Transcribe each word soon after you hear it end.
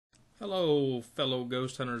Hello, fellow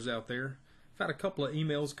ghost hunters out there. I've had a couple of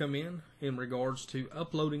emails come in regards to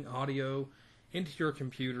uploading audio into your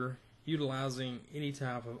computer utilizing any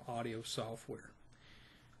type of audio software.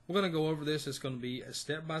 We're going to go over this. It's going to be a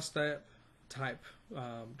step-by-step type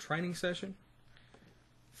training session.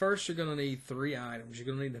 First, you're going to need three items. You're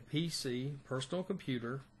going to need a PC, personal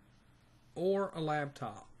computer, or a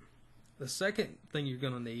laptop. The second thing you're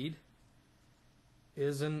going to need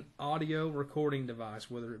is an audio recording device,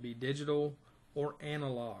 whether it be digital or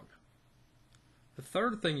analog. The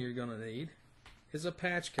third thing you're going to need is a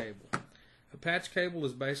patch cable. A patch cable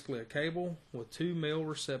is basically a cable with two male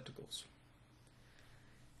receptacles.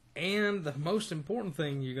 And the most important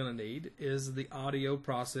thing you're going to need is the audio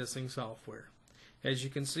processing software. As you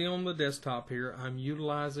can see on the desktop here, I'm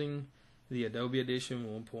utilizing the Adobe Audition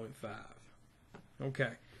 1.5.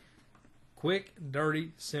 Okay. Quick,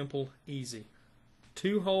 dirty, simple, easy.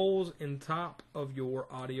 Two holes in top of your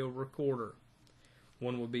audio recorder.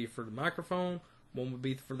 One would be for the microphone, one would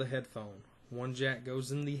be for the headphone. One jack goes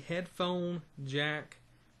in the headphone jack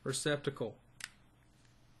receptacle.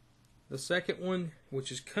 The second one,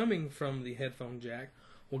 which is coming from the headphone jack,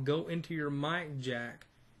 will go into your mic jack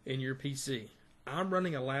in your PC. I'm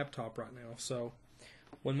running a laptop right now, so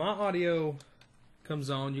when my audio comes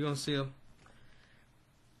on, you're going to see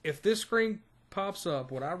if this screen pops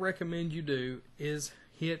up, what I recommend you do is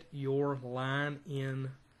hit your line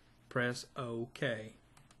in, press OK.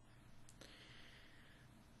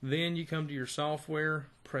 Then you come to your software,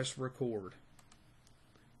 press record.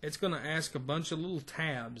 It's going to ask a bunch of little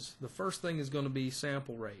tabs. The first thing is going to be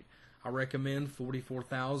sample rate. I recommend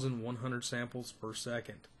 44,100 samples per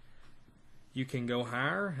second. You can go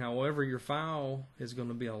higher, however your file is going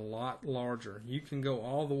to be a lot larger. You can go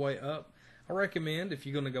all the way up. I recommend if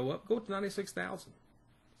you're going to go up, go to 96,000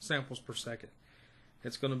 samples per second.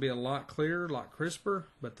 It's going to be a lot clearer, a lot crisper,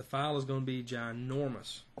 but the file is going to be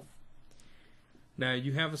ginormous. Now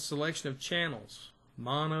you have a selection of channels,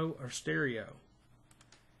 mono or stereo.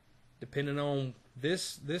 Depending on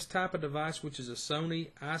this type of device, which is a Sony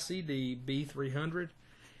ICD B300,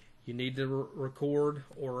 you need to record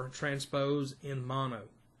or transpose in mono.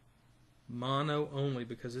 Mono only,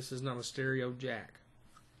 because this is not a stereo jack.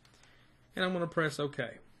 And I'm going to press OK.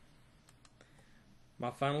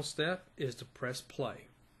 My final step is to press play.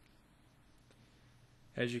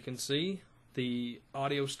 As you can see, the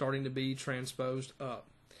audio is starting to be transposed up.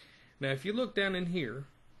 Now if you look down in here,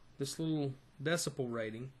 this little decibel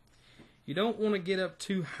rating, you don't want to get up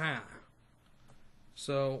too high.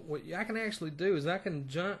 So what I can actually do is I can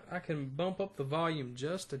bump up the volume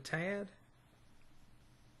just a tad,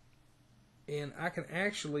 and I can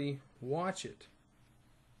actually watch it.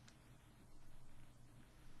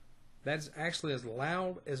 That's actually as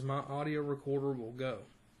loud as my audio recorder will go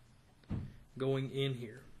going in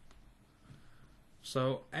here.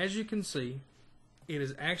 So as you can see, it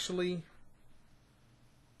is actually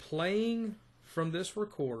playing from this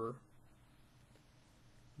recorder,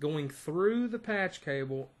 going through the patch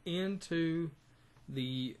cable into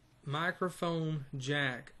the microphone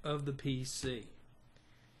jack of the PC.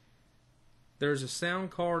 There's a sound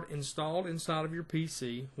card installed inside of your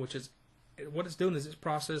PC, which is what it's doing is it's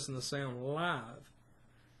processing the sound live.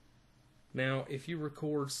 Now, if you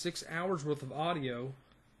record 6 hours worth of audio,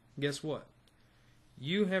 guess what?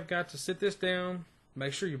 You have got to sit this down,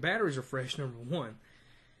 make sure your batteries are fresh, number one,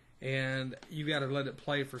 and you got to let it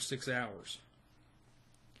play for 6 hours.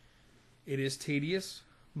 It is tedious,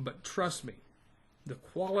 but trust me, the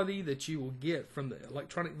quality that you will get from the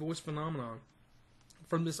electronic voice phenomenon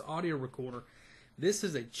from this audio recorder, this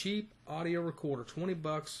is a cheap audio recorder, 20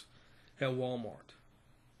 bucks at Walmart.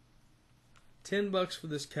 $10 for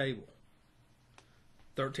this cable.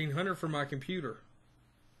 $1,300 for my computer.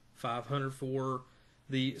 $500 for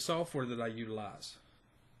the software that I utilize.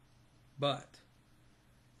 But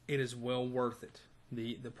it is well worth it.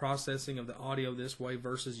 The processing of the audio this way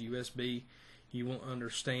versus USB, you will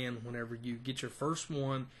understand whenever you get your first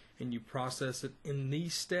one and you process it in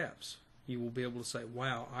these steps. You will be able to say,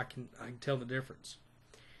 wow, I can tell the difference.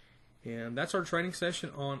 And that's our training session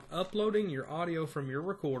on uploading your audio from your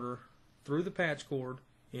recorder through the patch cord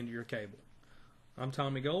into your cable. I'm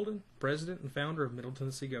Tommy Golden, President and Founder of Middle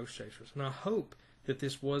Tennessee Ghost Chasers, and I hope that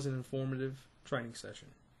this was an informative training session.